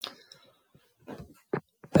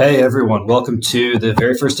Hey everyone, welcome to the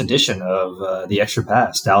very first edition of the Extra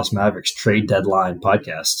Pass Dallas Mavericks trade deadline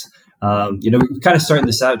podcast. We're kind of starting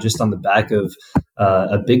this out just on the back of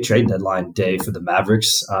a big trade deadline day for the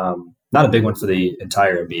Mavericks. Not a big one for the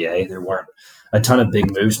entire NBA. There weren't a ton of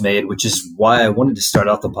big moves made, which is why I wanted to start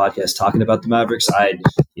off the podcast talking about the Mavericks. I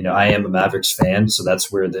am a Mavericks fan, so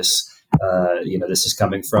that's where this is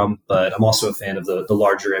coming from. But I'm also a fan of the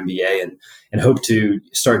larger NBA and hope to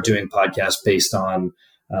start doing podcasts based on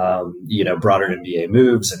broader NBA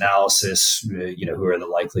moves, analysis, who are the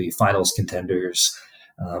likely finals contenders,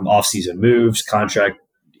 offseason moves, contract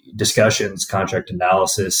discussions, contract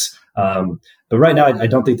analysis. But right now, I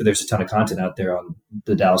don't think that there's a ton of content out there on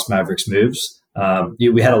the Dallas Mavericks moves.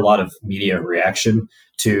 We had a lot of media reaction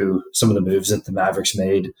to some of the moves that the Mavericks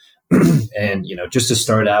made. And, just to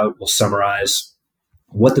start out, we'll summarize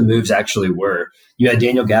what the moves actually were. You had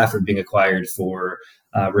Daniel Gafford being acquired for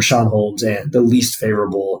Rashawn Holmes and the least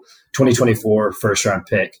favorable 2024 first-round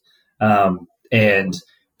pick. And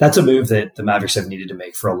that's a move that the Mavericks have needed to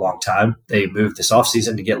make for a long time. They moved this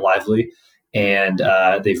offseason to get Lively, and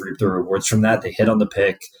they've reaped the rewards from that. They hit on the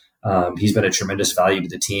pick. He's been a tremendous value to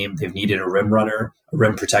the team. They've needed a rim runner, a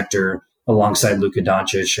rim protector alongside Luka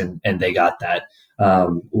Doncic, and they got that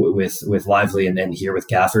with Lively and then here with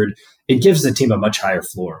Gafford. It gives the team a much higher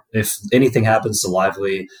floor. If anything happens to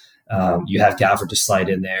Lively, you have Gafford to slide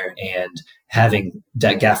in there, and having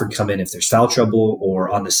that Gafford come in if there's foul trouble or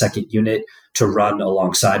on the second unit to run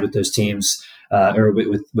alongside with those teams or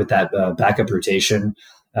with that backup rotation.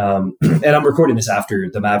 And I'm recording this after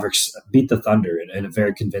the Mavericks beat the Thunder in a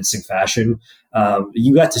very convincing fashion.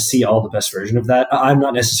 You got to see all the best version of that. I'm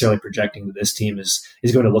not necessarily projecting that this team is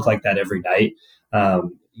going to look like that every night.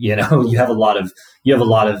 You have a lot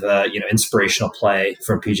of inspirational play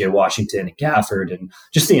from PJ Washington and Gafford, and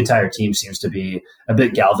just the entire team seems to be a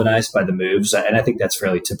bit galvanized by the moves. And I think that's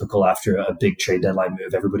fairly typical after a big trade deadline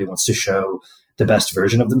move. Everybody wants to show the best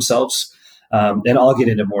version of themselves. And I'll get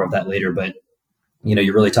into more of that later, but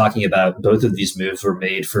you're really talking about both of these moves were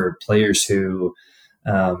made for players who,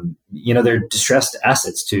 they're distressed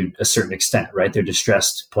assets to a certain extent, right? They're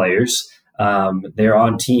distressed players. They're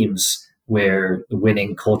on teams where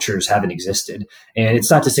winning cultures haven't existed. And it's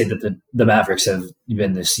not to say that the Mavericks have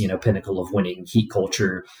been this, pinnacle of winning heat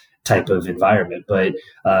culture type of environment, but,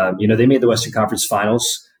 they made the Western Conference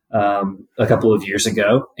Finals a couple of years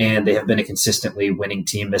ago, and they have been a consistently winning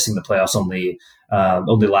team, missing the playoffs only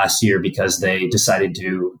last year because they decided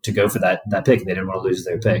to go for that pick. They didn't want to lose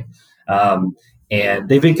their pick. And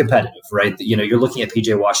they've been competitive, right? You're looking at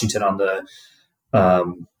PJ Washington on the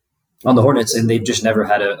Hornets, and they've just never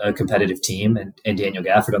had a competitive team, and Daniel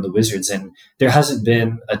Gafford on the Wizards. And there hasn't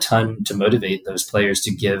been a ton to motivate those players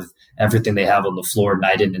to give everything they have on the floor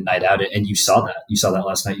night in and night out. And you saw that. You saw that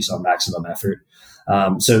last night. You saw maximum effort.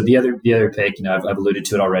 So the other pick, I've alluded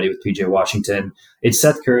to it already with PJ Washington. It's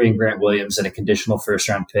Seth Curry and Grant Williams and a conditional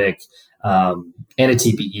first-round pick and a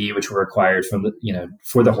TPE, which were acquired from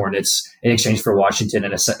for the Hornets in exchange for Washington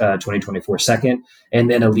and a 2024 second, and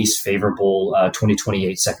then a least favorable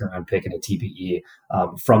 2028 second-round pick and a TPE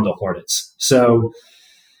from the Hornets. So,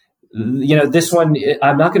 this one,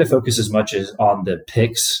 I'm not going to focus as much as on the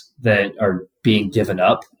picks that are being given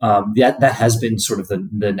up. That has been sort of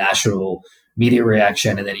the national media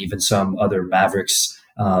reaction, and then even some other Mavericks,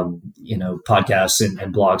 podcasts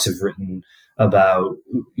and blogs have written about,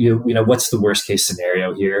 what's the worst case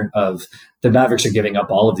scenario here of the Mavericks are giving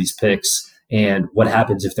up all of these picks, and what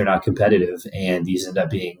happens if they're not competitive and these end up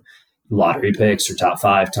being lottery picks or top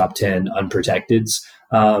 5, top 10 unprotecteds.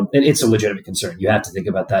 And it's a legitimate concern. You have to think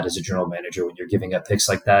about that as a general manager when you're giving up picks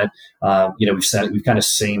like that. We've kind of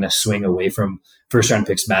seen a swing away from first round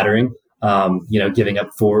picks mattering. Giving up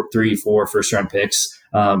 3, 4 first round picks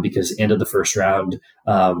because end of the first round,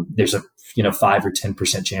 there's a 5 or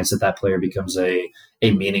 10% chance that player becomes a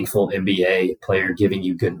meaningful NBA player giving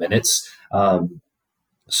you good minutes.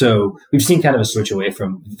 So we've seen kind of a switch away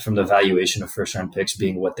from the valuation of first round picks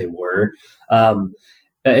being what they were.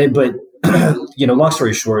 But long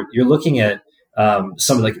story short, you're looking at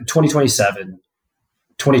something like 2027,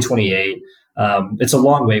 2028. It's a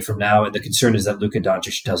long way from now, and the concern is that Luka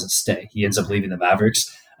Doncic doesn't stay. He ends up leaving the Mavericks.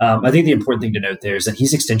 I think the important thing to note there is that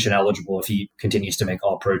he's extension eligible if he continues to make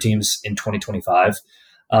all-pro teams in 2025.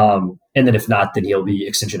 And then if not, then he'll be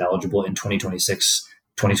extension eligible in 2026,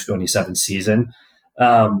 2027 season.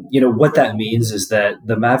 What that means is that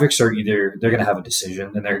the Mavericks are they're going to have a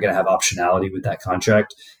decision and they're going to have optionality with that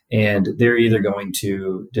contract. And they're either going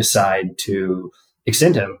to decide to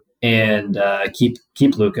extend him and keep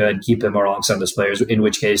Luka and keep him alongside those players, in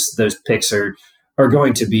which case those picks are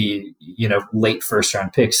going to be, late first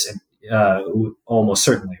round picks. And almost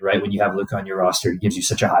certainly, right? When you have Luka on your roster, it gives you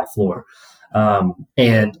such a high floor.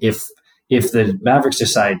 And if the Mavericks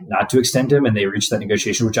decide not to extend him and they reach that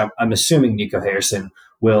negotiation, which I'm assuming Nico Harrison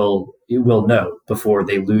will know before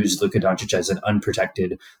they lose Luka Doncic as an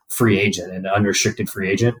unprotected free agent, an unrestricted free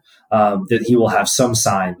agent, that he will have some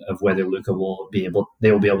sign of whether Luka they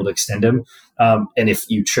will be able to extend him. And if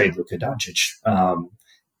you trade Luka Doncic,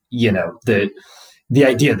 the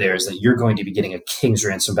idea there is that you're going to be getting a king's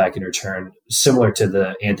ransom back in return, similar to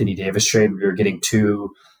the Anthony Davis trade, where you're getting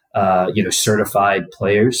two, certified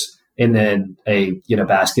players and then a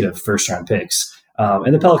basket of first round picks.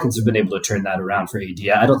 And the Pelicans have been able to turn that around for AD.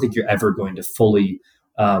 I don't think you're ever going to fully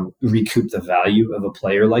recoup the value of a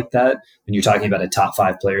player like that. When you're talking about a top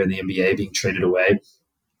 5 player in the NBA being traded away,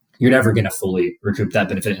 you're never going to fully recoup that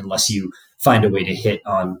benefit unless you find a way to hit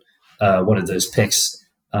on one of those picks,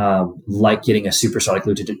 like getting a superstar like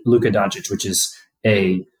Luka Doncic, which is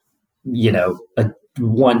a 1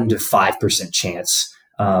 to 5% chance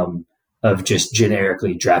of just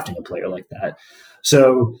generically drafting a player like that.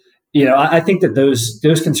 So, I think that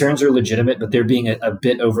those concerns are legitimate, but they're being a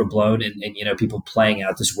bit overblown and people playing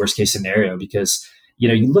out this worst case scenario because,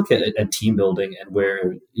 you look at a team building and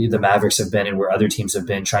where the Mavericks have been and where other teams have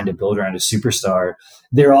been trying to build around a superstar,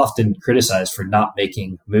 they're often criticized for not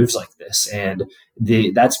making moves like this. And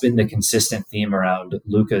that's been the consistent theme around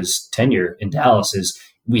Luka's tenure in Dallas is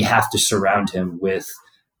we have to surround him with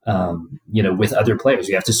other players.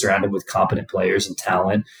 We have to surround him with competent players and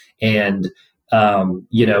talent. And,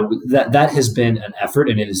 that has been an effort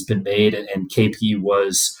and it has been made. And KP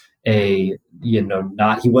was he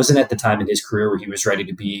wasn't at the time in his career where he was ready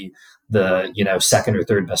to be the, second or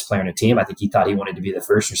third best player on a team. I think he thought he wanted to be the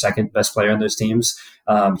first or second best player on those teams.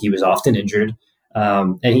 He was often injured.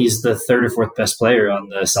 And he's the third or fourth best player on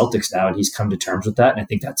the Celtics now. And he's come to terms with that. And I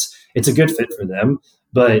think it's a good fit for them.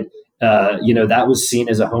 But, that was seen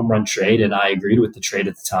as a home run trade. And I agreed with the trade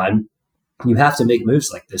at the time. You have to make moves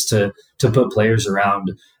like this to put players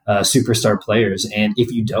around superstar players. And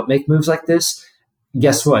if you don't make moves like this,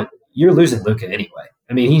 guess what? You're losing Luka anyway.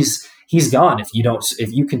 I mean, he's gone if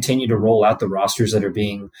you continue to roll out the rosters that are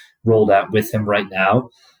being rolled out with him right now.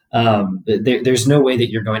 There's no way that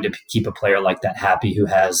you're going to keep a player like that happy who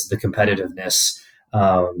has the competitiveness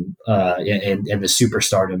and the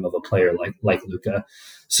superstardom of a player like Luka.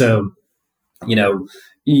 So,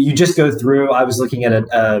 you just go through. I was looking at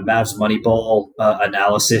a Mavs Moneyball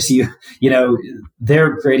analysis.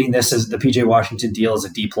 They're grading this as the PJ Washington deal as a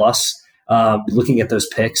D+. Looking at those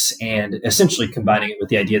picks and essentially combining it with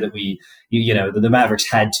the idea that the Mavericks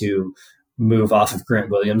had to move off of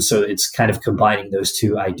Grant Williams. So it's kind of combining those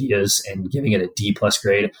two ideas and giving it a D+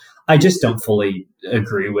 grade. I just don't fully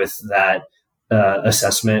agree with that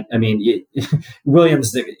assessment. I mean,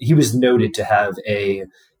 Williams, he was noted to have a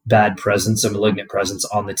bad presence, a malignant presence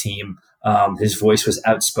on the team. His voice was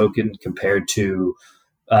outspoken compared to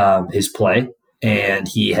his play, and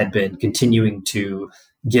he had been continuing to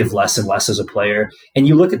give less and less as a player. And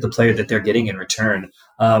you look at the player that they're getting in return.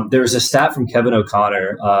 There was a stat from Kevin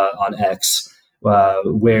O'Connor on X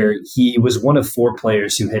where he was one of 4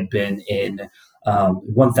 players who had been in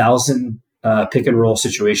 1,000 pick and roll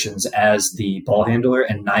situations as the ball handler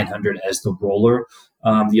and 900 as the roller.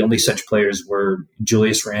 The only such players were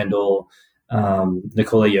Julius Randle,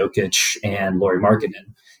 Nikola Jokic, and Lauri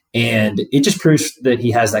Markkanen. And it just proves that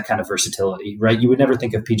he has that kind of versatility, right? You would never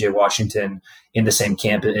think of PJ Washington in the same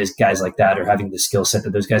camp as guys like that or having the skill set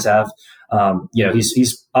that those guys have.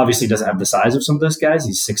 He's obviously doesn't have the size of some of those guys.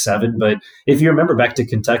 He's 6'7", but if you remember back to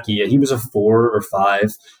Kentucky, he was a 4 or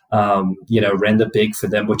 5, ran the big for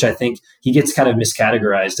them, which I think he gets kind of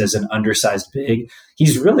miscategorized as an undersized big.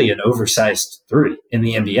 He's really an oversized 3 in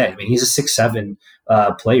the NBA. I mean, he's a 6'7"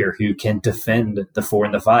 player who can defend the 4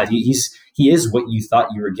 and the 5. He is what you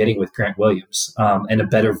thought you were getting with Grant Williams, and a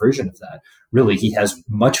better version of that. Really, he has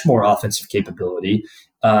much more offensive capability.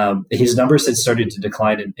 His numbers had started to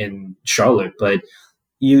decline in Charlotte, but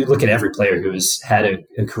you look at every player who has had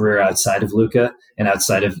a career outside of Luka and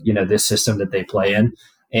outside of this system that they play in,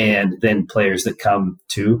 and then players that come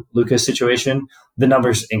to Luka's situation, the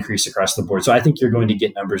numbers increase across the board. So I think you're going to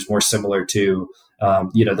get numbers more similar to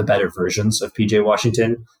the better versions of PJ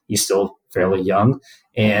Washington. He's still fairly young,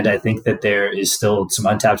 and I think that there is still some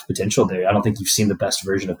untapped potential there. I don't think you've seen the best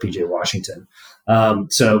version of PJ Washington.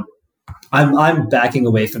 So I'm backing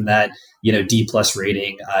away from that, D+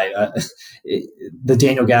 rating. The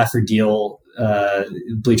Daniel Gafford deal,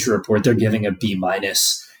 Bleacher Report, they're giving a B-.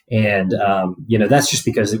 And, that's just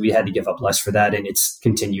because we had to give up less for that. And it's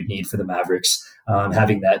continued need for the Mavericks,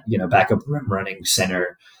 having that, backup rim running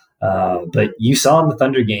center. But you saw in the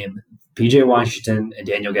Thunder game, PJ Washington and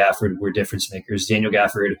Daniel Gafford were difference makers. Daniel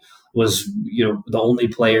Gafford was, the only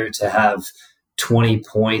player to have 20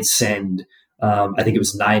 points and I think it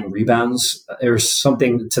was 9 rebounds or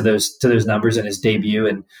something to those numbers in his debut,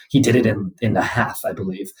 and he did it in a half, I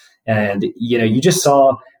believe. And you just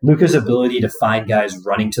saw Luka's ability to find guys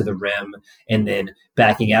running to the rim and then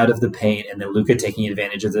backing out of the paint, and then Luka taking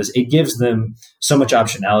advantage of this. It gives them so much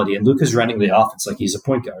optionality, and Luka's running the offense like he's a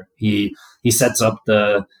point guard. He sets up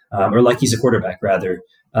or like he's a quarterback rather.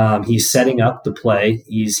 He's setting up the play.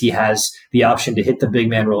 He has the option to hit the big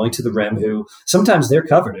man rolling to the rim, who sometimes they're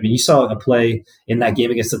covered. I mean, you saw a play in that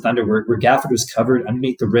game against the Thunder where Gafford was covered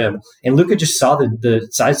underneath the rim, and Luka just saw the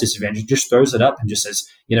size disadvantage, just throws it up and just says,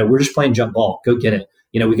 we're just playing jump ball. Go get it.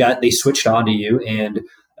 They switched on to you, and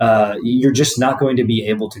you're just not going to be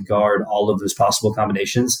able to guard all of those possible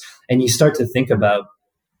combinations. And you start to think about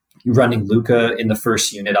running Luka in the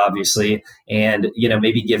first unit, obviously, and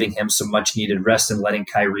maybe giving him some much needed rest and letting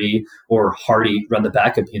Kyrie or Hardy run the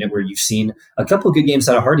backup unit, where you've seen a couple of good games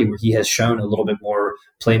out of Hardy where he has shown a little bit more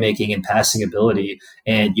playmaking and passing ability.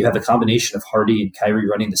 And you have a combination of Hardy and Kyrie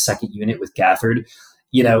running the second unit with Gafford.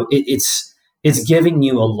 It's giving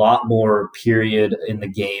you a lot more periods in the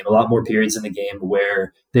game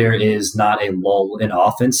where there is not a lull in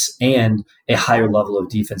offense and a higher level of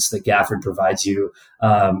defense that Gafford provides you.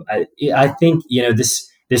 I think, this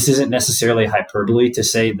isn't necessarily hyperbole to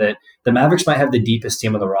say that the Mavericks might have the deepest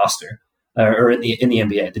team on the roster or in the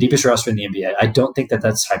NBA, the deepest roster in the NBA. I don't think that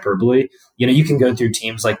that's hyperbole. You can go through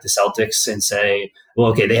teams like the Celtics and say,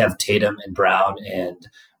 well, okay, they have Tatum and Brown and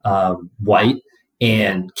White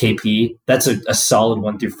and KP. That's a solid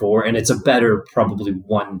 1 through 4, and it's a better probably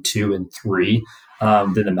 1, 2, and 3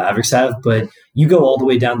 than the Mavericks have. But you go all the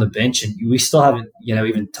way down the bench, and we still haven't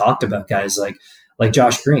even talked about guys like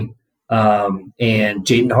Josh Green and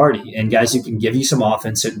Jaden Hardy, and guys who can give you some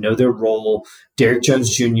offense and know their role. Derrick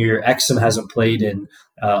Jones Jr. Exum hasn't played in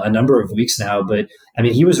a number of weeks now, but I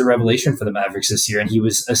mean, he was a revelation for the Mavericks this year, and he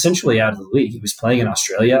was essentially out of the league. He was playing in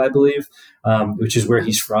Australia, I believe, which is where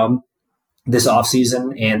he's from, this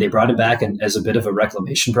offseason, and they brought him back as a bit of a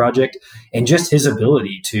reclamation project. And just his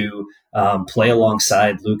ability to play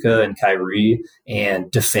alongside Luka and Kyrie and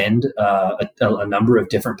defend a number of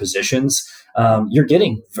different positions, you're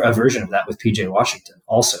getting a version of that with PJ Washington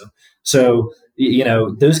also. So,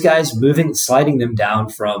 those guys sliding them down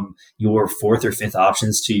from your 4th or 5th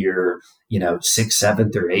options to your, 6th,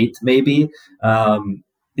 7th, or 8th, maybe,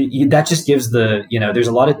 that just gives there's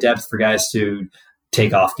a lot of depth for guys to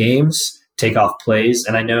take off games, take off plays.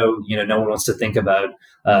 And I know, no one wants to think about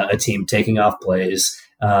a team taking off plays,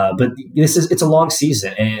 but it's a long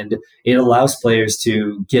season, and it allows players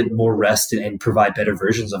to get more rest and provide better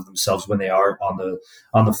versions of themselves when they are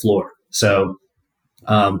on the floor. So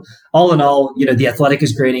all in all, the Athletic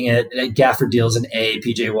is grading it. Gafford deals an A,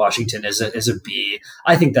 PJ Washington as a B.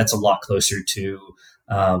 I think that's a lot closer to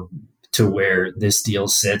where this deal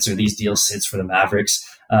sits, or these deals sits for the Mavericks.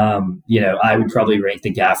 I would probably rank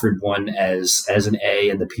the Gafford one as an A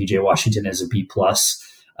and the PJ Washington as a B plus.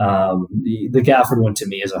 The Gafford one to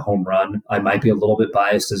me is a home run. I might be a little bit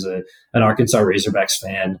biased as an Arkansas Razorbacks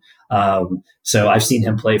fan. So I've seen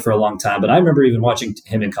him play for a long time, but I remember even watching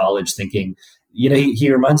him in college thinking, he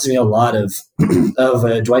reminds me a lot of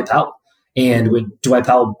Dwight Powell. And with Dwight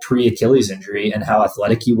Powell pre-Achilles injury and how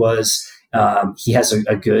athletic he was, he has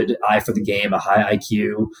a good eye for the game, a high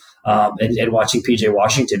IQ, and watching PJ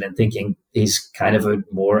Washington and thinking he's kind of a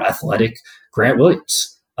more athletic Grant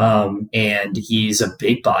Williams. And he's a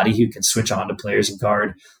big body who can switch on to players and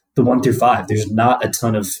guard the 1 through 5. There's not a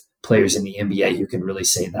ton of players in the NBA who can really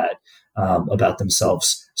say that about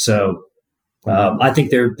themselves. So I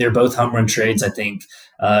think they're both home run trades. I think,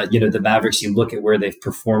 the Mavericks, you look at where they've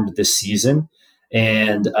performed this season,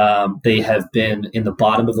 and they have been in the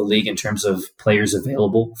bottom of the league in terms of players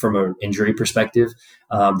available from an injury perspective.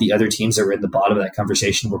 The other teams that were in the bottom of that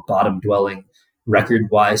conversation were bottom-dwelling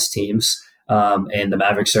record-wise teams, and the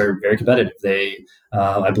Mavericks are very competitive. They,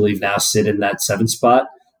 I believe, now sit in that 7th spot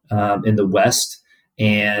in the West,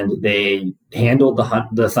 and they handled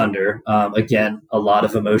the Thunder. Again, a lot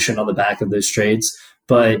of emotion on the back of those trades,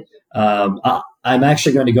 but I'm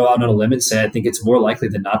actually going to go out on a limb and say I think it's more likely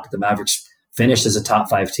than not that the Mavericks finished as a top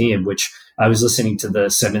 5 team, which I was listening to the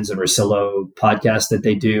Simmons and Russillo podcast that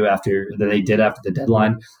they did after the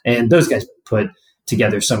deadline. And those guys put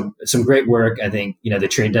together some great work. I think, the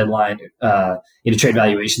trade deadline, trade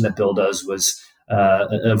valuation that Bill does was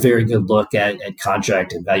a very good look at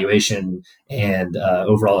contract and valuation and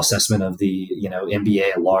overall assessment of the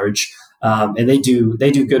NBA at large. And they do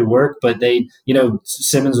good work, but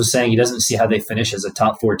Simmons was saying he doesn't see how they finish as a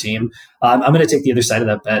top 4 team. I'm going to take the other side of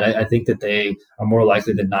that bet. I think that they are more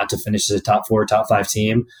likely than not to finish as a top 4, top 5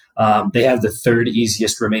 team. They have the third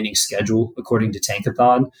easiest remaining schedule according to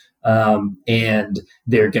Tankathon, and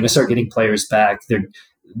they're going to start getting players back.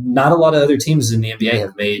 Not a lot of other teams in the NBA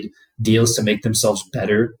have made deals to make themselves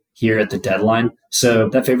better here at the deadline, so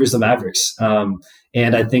that favors the Mavericks.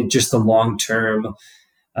 And I think just the long-term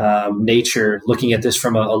nature, looking at this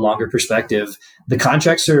from a longer perspective, the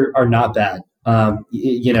contracts are not bad.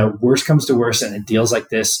 Worst comes to worst, and in deals like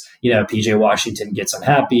this, PJ Washington gets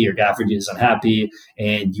unhappy or Gafford is unhappy,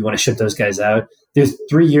 and you want to ship those guys out. There's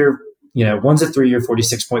 3-year, one's a 3-year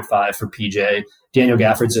 46.5 for PJ. Daniel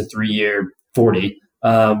Gafford's a 3-year 40.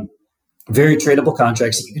 Very tradable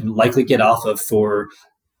contracts that you can likely get off of for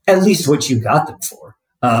at least what you got them for.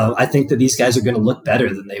 I think that these guys are going to look better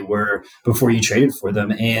than they were before you traded for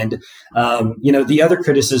them. And, the other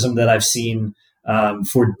criticism that I've seen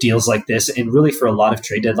for deals like this, and really for a lot of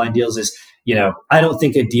trade deadline deals, is, I don't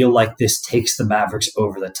think a deal like this takes the Mavericks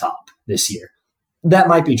over the top this year. That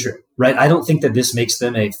might be true, right? I don't think that this makes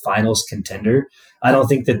them a finals contender. I don't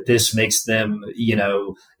think that this makes them,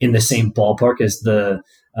 in the same ballpark as the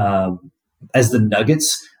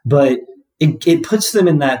Nuggets, but it puts them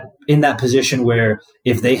in that position where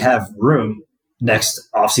if they have room next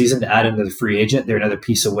offseason to add another free agent, they're another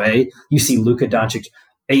piece away. You see Luka Doncic.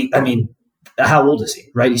 I mean, how old is he,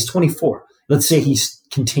 right? He's 24. Let's say he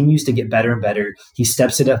continues to get better and better. He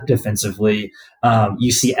steps it up defensively.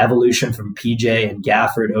 You see evolution from PJ and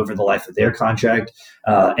Gafford over the life of their contract.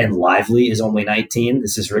 And Lively is only 19.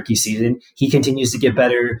 This is rookie season. He continues to get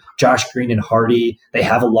better. Josh Green and Hardy, they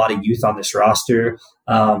have a lot of youth on this roster.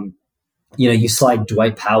 You slide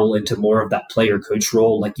Dwight Powell into more of that player coach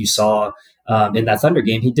role, like you saw in that Thunder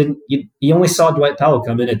game. You only saw Dwight Powell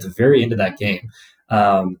come in at the very end of that game.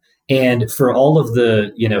 And for all of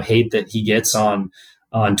the, hate that he gets on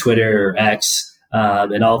Twitter or X,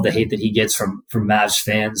 and all of the hate that he gets from Mavs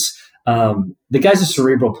fans, the guy's a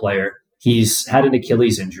cerebral player. He's had an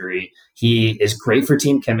Achilles injury. He is great for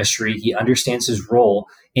team chemistry. He understands his role.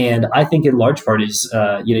 And I think in large part is,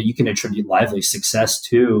 you can attribute Lively's success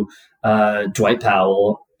to Dwight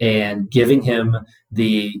Powell and giving him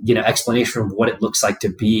the, explanation of what it looks like to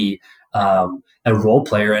be a role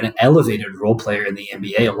player and an elevated role player in the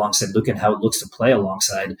NBA alongside Luka, and how it looks to play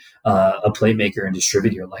alongside a playmaker and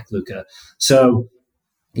distributor like Luka. So,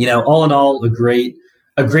 all in all, a great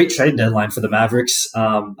trade deadline for the Mavericks.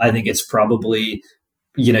 I think it's probably,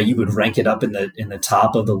 you would rank it up in the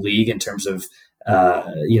top of the league in terms of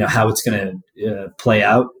how it's going to play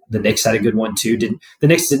out. The Knicks had a good one too. The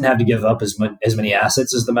Knicks didn't have to give up as many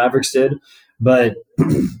assets as the Mavericks did, but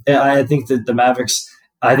I think that the Mavericks.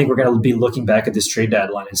 I think we're going to be looking back at this trade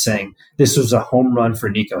deadline and saying this was a home run for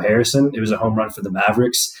Nico Harrison. It was a home run for the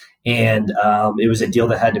Mavericks, and it was a deal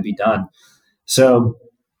that had to be done. So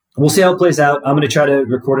we'll see how it plays out. I'm going to try to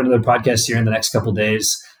record another podcast here in the next couple of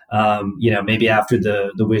days. Maybe after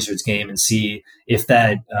the Wizards game, and see if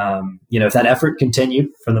that if that effort continued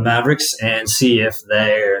from the Mavericks, and see if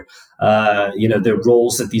their the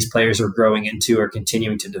roles that these players are growing into are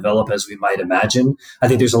continuing to develop as we might imagine. I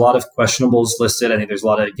think there's a lot of questionables listed. I think there's a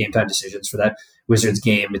lot of game time decisions for that Wizards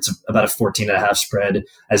game. It's about a 14.5 spread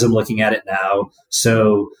as I'm looking at it now.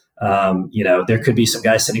 So, there could be some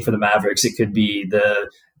guys sitting for the Mavericks. It could be the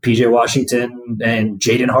PJ Washington and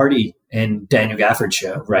Jaden Hardy and Daniel Gafford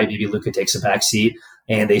show, right? Maybe Luka takes a back seat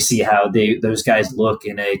and they see how those guys look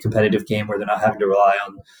in a competitive game where they're not having to rely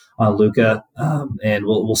on Luka. And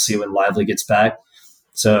we'll see when Lively gets back.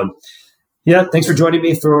 So, yeah, thanks for joining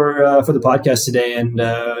me for the podcast today, and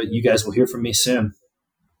you guys will hear from me soon.